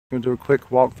I'm going to do a quick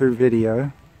walkthrough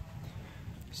video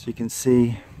so you can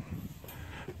see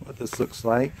what this looks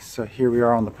like. So here we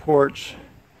are on the porch.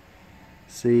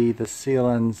 See, the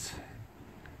ceilings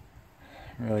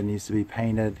really needs to be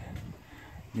painted.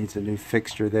 Needs a new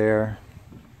fixture there.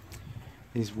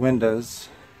 These windows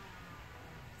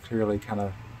clearly kind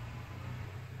of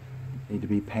need to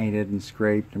be painted and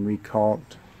scraped and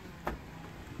recaulked.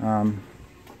 Got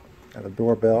a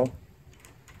doorbell,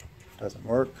 doesn't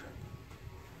work.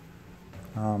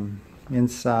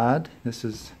 Inside, this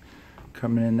is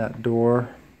coming in that door.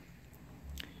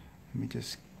 Let me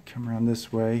just come around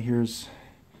this way. Here's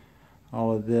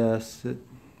all of this. It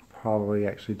probably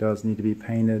actually does need to be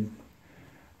painted.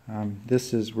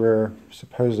 This is where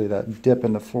supposedly that dip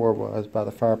in the floor was by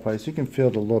the fireplace. You can feel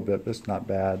it a little bit, but it's not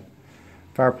bad.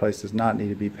 Fireplace does not need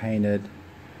to be painted.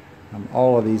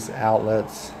 All of these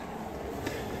outlets,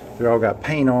 they're all got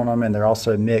paint on them, and they're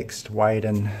also mixed white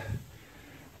and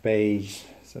beige,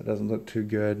 so it doesn't look too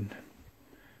good.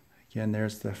 Again,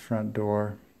 there's the front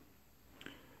door.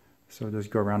 So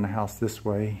just go around the house this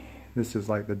way. This is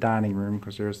like the dining room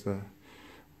because there's the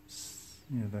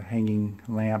the hanging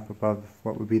lamp above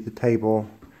what would be the table.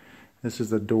 This is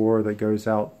the door that goes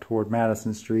out toward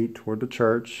Madison Street, toward the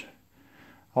church.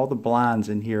 All the blinds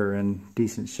in here are in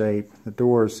decent shape. The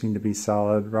doors seem to be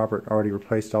solid. Robert already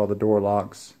replaced all the door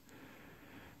locks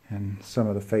and some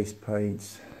of the face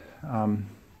plates.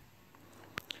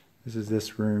 This is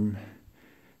this room.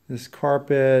 This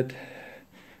carpet,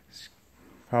 is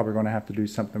probably going to have to do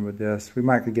something with this. We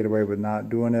might could get away with not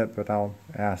doing it, but I'll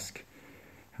ask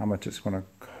how much it's going to,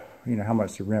 how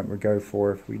much the rent would go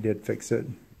for if we did fix it.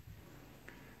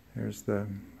 There's the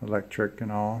electric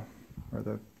and all,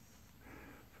 or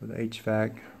for the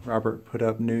HVAC. Robert put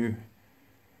up new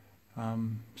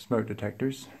smoke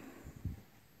detectors.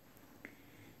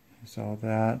 There's all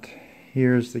that.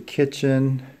 Here's the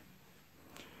kitchen,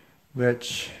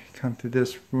 which come through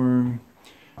this room.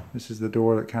 This is the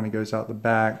door that kind of goes out the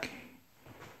back.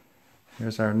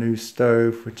 Here's our new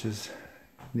stove, which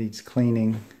needs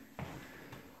cleaning.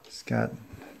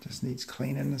 Just needs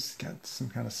cleaning. It's got some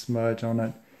kind of smudge on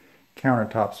it.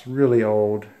 Countertop's really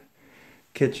old.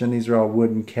 Kitchen, these are all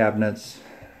wooden cabinets,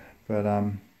 but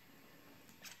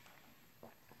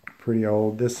pretty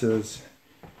old. This is,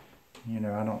 I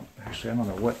don't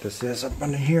know what this is up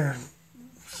under here.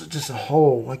 It's just a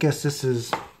hole. I guess this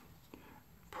is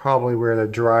probably where the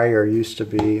dryer used to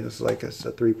be. It's like it's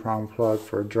a 3-prong plug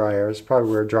for a dryer. It's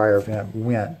probably where a dryer vent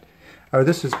went. Oh,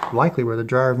 this is likely where the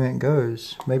dryer vent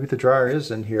goes. Maybe the dryer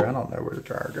is in here. I don't know where the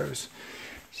dryer goes.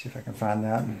 See if I can find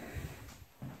that.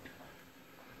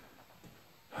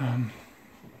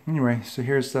 Anyway, so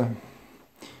here's the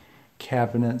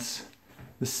cabinets.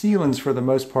 The ceilings, for the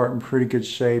most part, in pretty good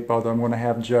shape, although I'm going to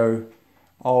have Joe,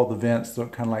 all the vents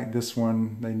look kind of like this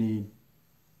one. They need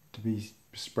to be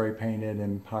spray painted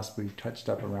and possibly touched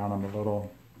up around them a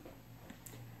little.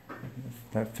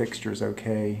 That fixture is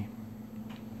okay.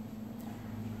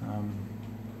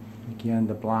 Again,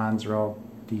 the blinds are all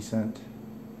decent.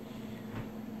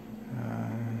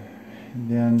 And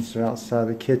then, so outside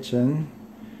the kitchen,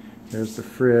 there's the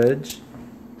fridge.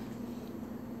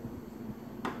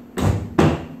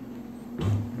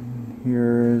 And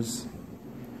here's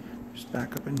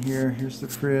back up in here. Here's the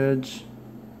fridge.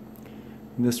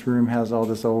 And this room has all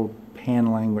this old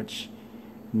paneling which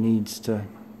needs to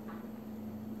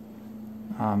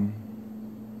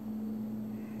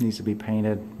be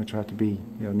painted, which will have to be,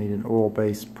 need an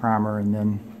oil-based primer, and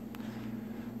then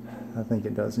I think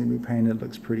it does need to be painted. It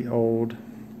looks pretty old.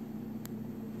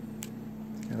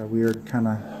 It's got a weird kind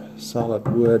of solid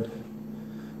wood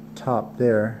top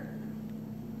there.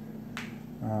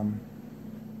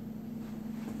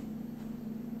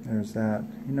 There's that.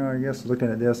 I guess looking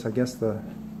at this, it's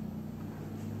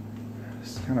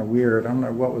kind of weird. I don't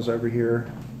know what was over here.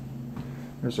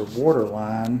 There's a water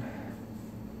line.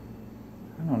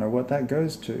 I don't know what that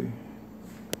goes to.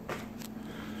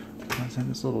 What's in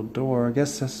this little door? I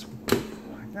guess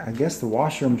the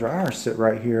washer and dryer sit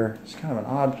right here. It's kind of an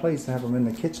odd place to have them in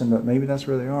the kitchen, but maybe that's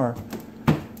where they are.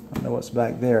 I don't know what's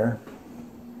back there.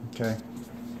 Okay.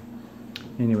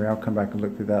 Anyway, I'll come back and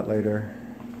look through that later.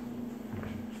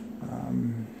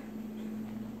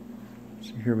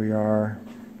 So here we are.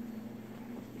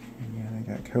 Again, I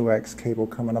got coax cable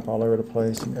coming up all over the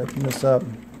place. And open this up.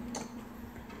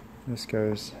 This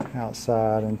goes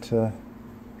outside into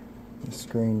the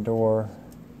screen door.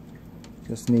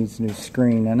 This needs new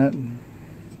screen in it.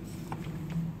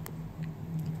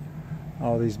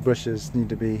 All these bushes need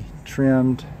to be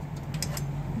trimmed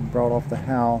and brought off the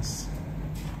house.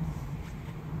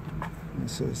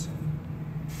 This is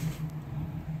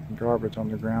garbage on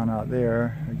the ground out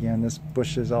there. Again, this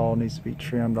bushes all needs to be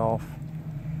trimmed off.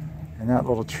 And that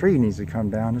little tree needs to come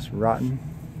down, it's rotten.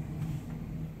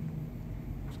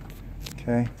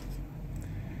 Okay,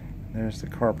 there's the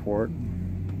carport.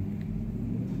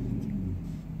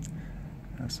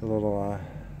 That's a little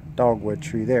dogwood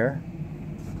tree there.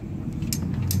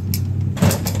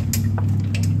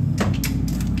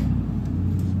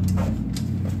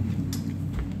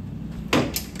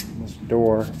 This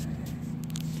door,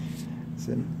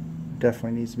 it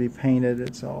definitely needs to be painted.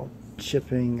 It's all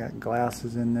chipping, got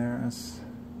glasses in there.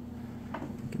 You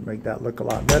can make that look a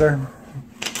lot better.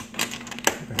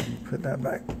 Go ahead and put that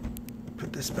back,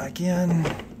 put this back in.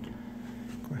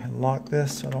 Go ahead and lock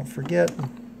this so I don't forget.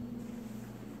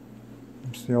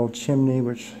 There's the old chimney,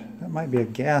 which that might be a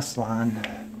gas line.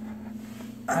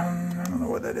 I don't know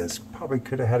what that is. Probably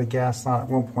could have had a gas line at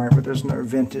one point, but there's no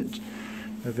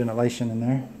ventilation in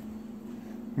there.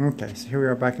 Okay, so here we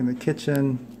are back in the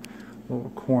kitchen.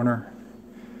 Little corner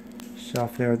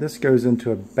shelf there. This goes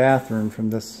into a bathroom from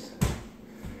this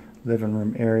living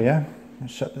room area. I'll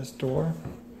shut this door.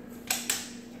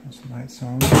 Turn some lights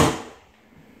on.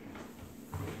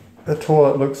 The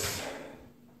toilet looks...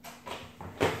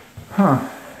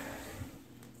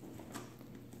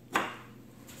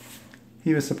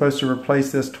 He was supposed to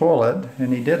replace this toilet,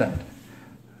 and he didn't.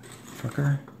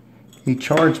 Fucker. He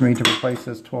charged me to replace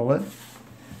this toilet.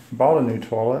 Bought a new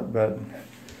toilet, but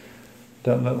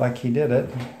doesn't look like he did it.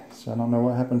 So I don't know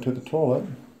what happened to the toilet.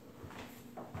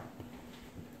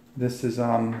 This is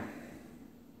the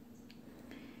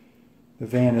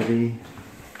vanity.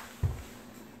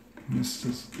 This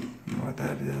is what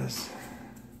that is.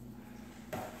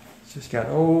 It's just got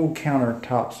old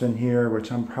countertops in here,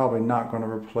 which I'm probably not going to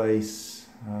replace.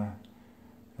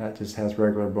 That just has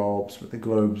regular bulbs, but the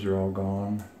globes are all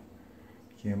gone.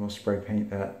 Again, we'll spray paint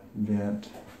that vent.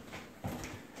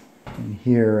 And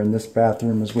here in this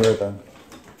bathroom is where the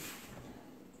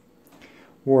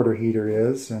water heater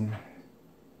is, and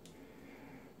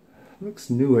looks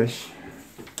newish.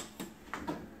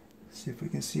 See if we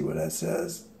can see what that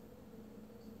says.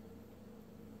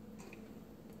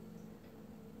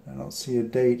 I don't see a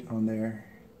date on there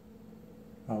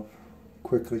of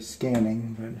quickly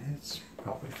scanning, but it's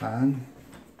probably fine.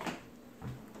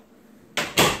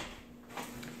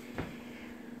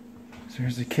 So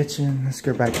here's the kitchen. Let's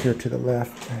go back here to the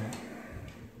left.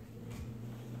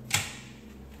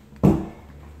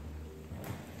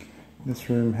 This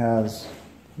room has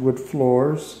wood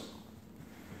floors,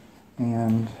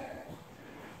 and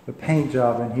the paint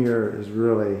job in here is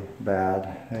really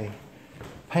bad. They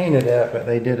painted it, but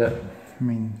they did it, I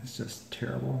mean, it's just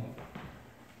terrible.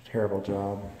 Terrible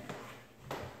job.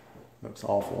 Looks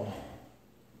awful.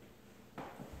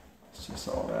 It's just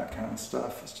all that kind of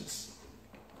stuff. It's just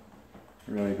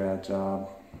a really bad job.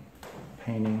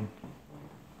 Painting.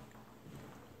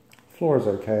 Floor's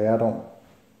okay.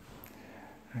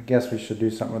 I guess we should do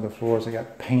something with the floors. They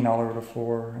got paint all over the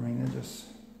floor. I mean, it just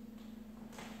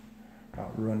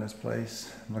about ruined this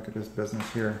place. Look at this business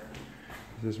here.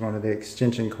 This is one of the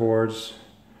extension cords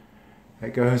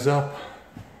that goes up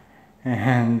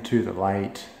and to the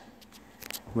light,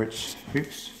 which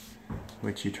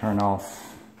you turn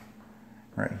off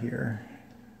right here.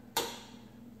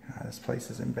 God, this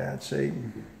place is in bad shape.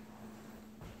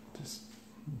 Just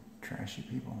trashy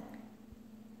people.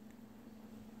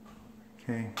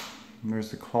 Okay, and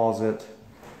there's the closet.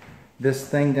 This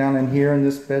thing down in here in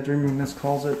this bedroom, in this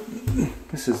closet,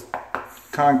 this is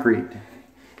concrete.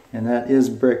 And that is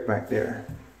brick back there.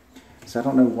 So I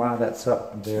don't know why that's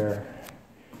up there.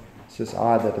 It's just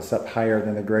odd that it's up higher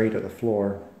than the grade of the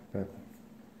floor, but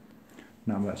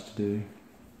not much to do.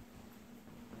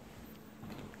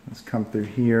 Let's come through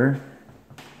here.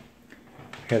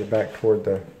 Head back toward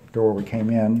the door we came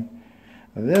in.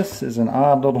 This is an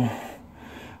odd little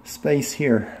space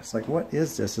here. It's like, what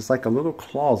is this? It's like a little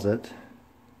closet,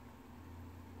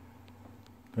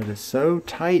 but it's so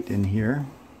tight in here.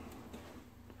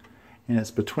 And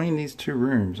it's between these two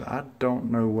rooms. I don't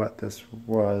know what this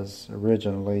was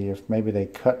originally. If maybe they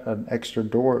cut an extra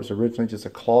door. It was originally just a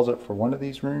closet for one of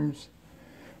these rooms.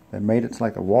 They made it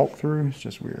like a walk-through. It's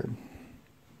just weird.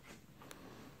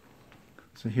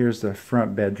 So here's the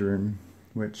front bedroom,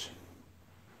 which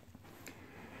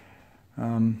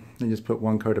they just put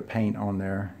one coat of paint on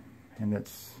there, and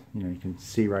it's, you know, you can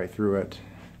see right through it.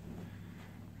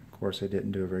 Of course, they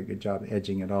didn't do a very good job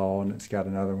edging it all, and it's got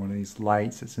another one of these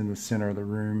lights that's in the center of the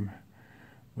room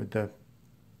with the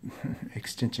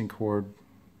extension cord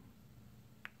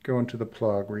going to the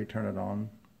plug where you turn it on.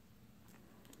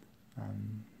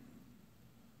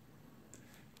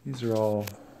 These are all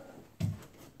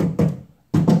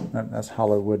That's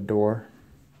hollow wood door.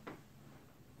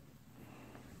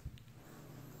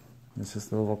 This is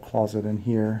the little closet in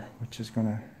here, which is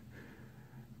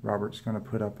Robert's gonna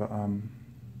put up a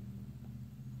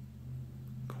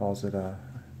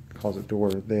closet door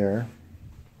there,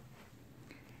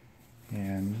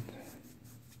 and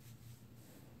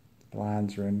the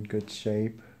blinds are in good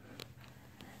shape.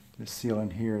 The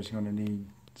ceiling here is going to need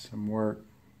some work,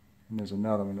 and there's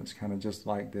another one that's kind of just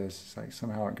like this. It's like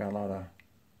somehow it got a lot of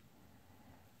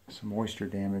some moisture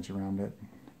damage around it.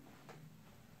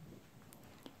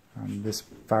 This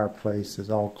fireplace is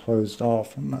all closed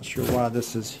off. I'm not sure why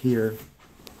this is here.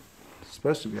 It's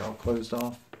supposed to be all closed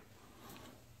off.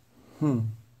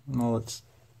 Well, it's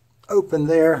open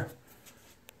there.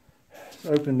 It's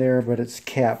open there, but it's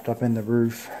capped up in the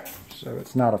roof, so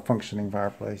it's not a functioning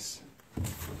fireplace.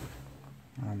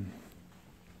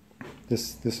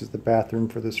 This is the bathroom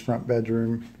for this front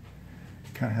bedroom.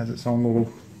 Kind of has its own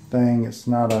little thing. It's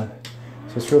not so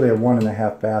it's really a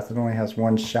 1.5 bath. It only has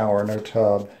one shower, no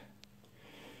tub.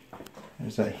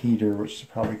 There's that heater, which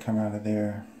should probably come out of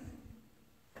there.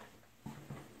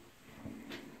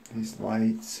 These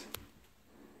lights.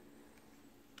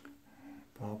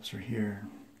 Bulbs are here.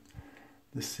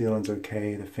 The ceiling's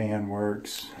okay. The fan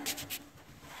works.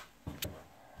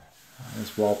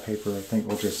 This wallpaper, I think,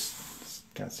 will just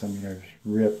got some,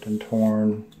 ripped and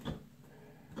torn.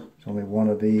 There's only one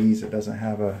of these. It doesn't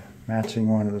have a matching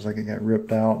one. It looks like it got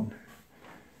ripped out.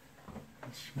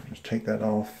 Just take that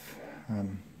off.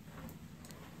 I'm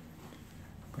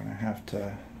gonna have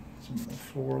to. Some of the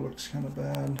floor looks kind of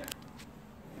bad.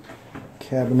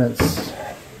 Cabinets.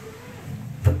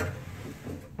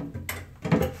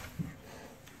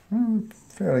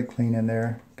 Fairly clean in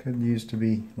there. Could use to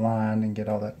be lined and get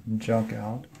all that junk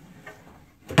out.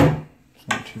 It's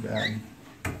not too bad.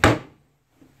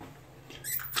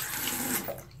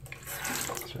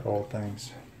 These are old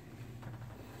things.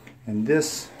 And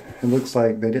this, it looks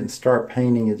like they didn't start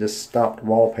painting, it just stopped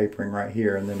wallpapering right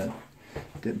here, and then it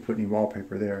didn't put any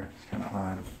wallpaper there. It's kind of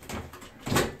odd.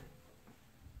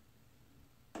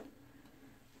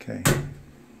 Okay.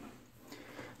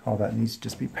 All that needs to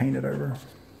just be painted over.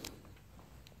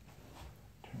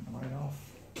 Turn the light off.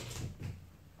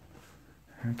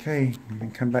 Okay, we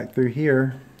can come back through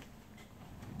here.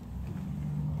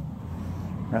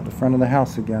 We're at the front of the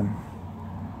house again.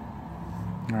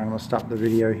 Alright, I'm going to stop the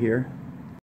video here.